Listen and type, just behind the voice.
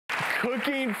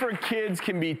Cooking for kids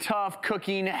can be tough.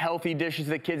 Cooking healthy dishes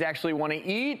that kids actually want to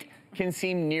eat can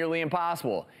seem nearly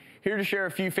impossible. Here to share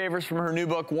a few favorites from her new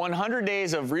book, 100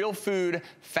 Days of Real Food,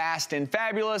 Fast and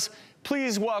Fabulous.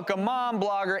 Please welcome mom,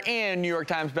 blogger, and New York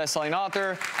Times bestselling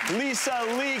author, Lisa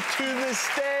Leake, to the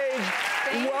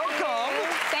stage. Welcome.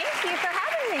 Thank you for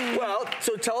having me. Well,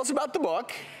 so tell us about the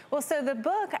book. Well, so the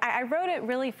book, I wrote it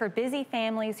really for busy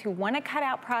families who want to cut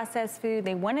out processed food.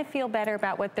 They want to feel better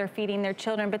about what they're feeding their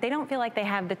children, but they don't feel like they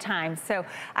have the time. So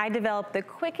I developed the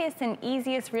quickest and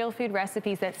easiest real food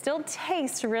recipes that still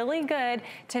taste really good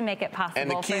to make it possible. And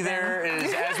the key there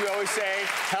is, as we always say,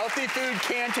 healthy food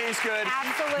can taste good.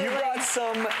 Absolutely. You brought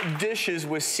some dishes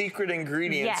with secret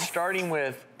ingredients, starting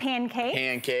with pancakes.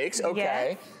 Pancakes,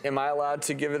 okay. Yes. Am I allowed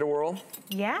to give it a whirl?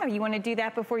 Yeah, you want to do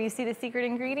that before you see the secret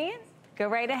ingredients? Go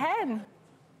right ahead.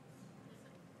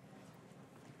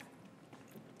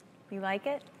 You like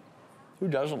it? Who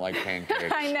doesn't like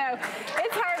pancakes? I know.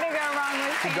 It's hard to go wrong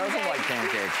with pancakes. Who doesn't like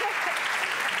pancakes?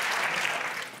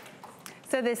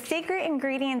 So the secret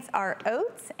ingredients are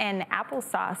oats and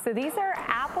applesauce. So these are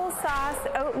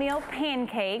applesauce oatmeal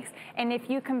pancakes. And if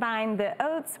you combine the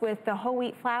oats with the whole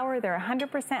wheat flour, they're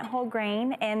 100% whole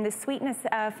grain. And the sweetness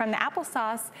from the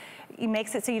applesauce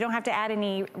makes it so you don't have to add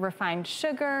any refined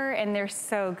sugar, and they're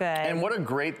so good. And what a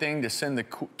great thing to send the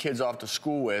kids off to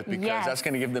school with, because that's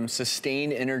going to give them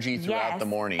sustained energy throughout the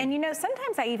morning. And you know,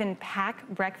 sometimes I even pack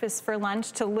breakfast for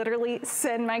lunch to literally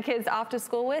send my kids off to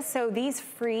school with. So these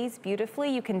freeze beautifully.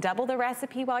 You can double the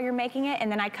recipe while you're making it,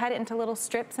 and then I cut it into little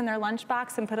strips in their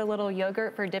lunchbox and put a little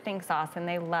yogurt for dipping sauce, and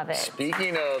they love it.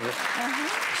 Speaking of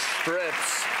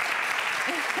strips,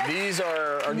 these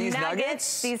are these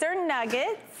nuggets? These are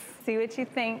nuggets. See what you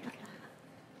think.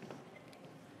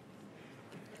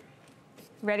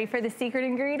 Ready for the secret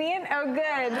ingredient? Oh,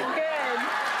 good, good.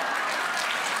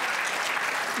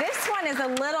 This one is a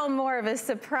little more of a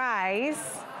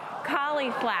surprise.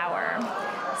 Cauliflower.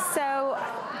 So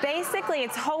basically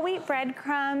it's whole wheat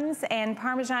breadcrumbs and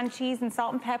Parmesan cheese and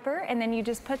salt and pepper, and then you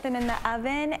just put them in the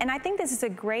oven. And I think this is a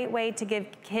great way to give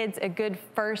kids a good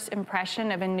first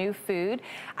impression of a new food.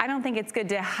 I don't think it's good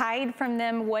to hide from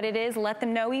them what it is. Let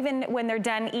them know even when they're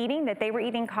done eating that they were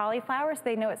eating cauliflower, so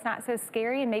they know it's not so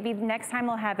scary, and maybe next time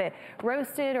they'll have it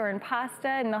roasted or in pasta,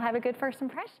 and they'll have a good first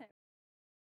impression.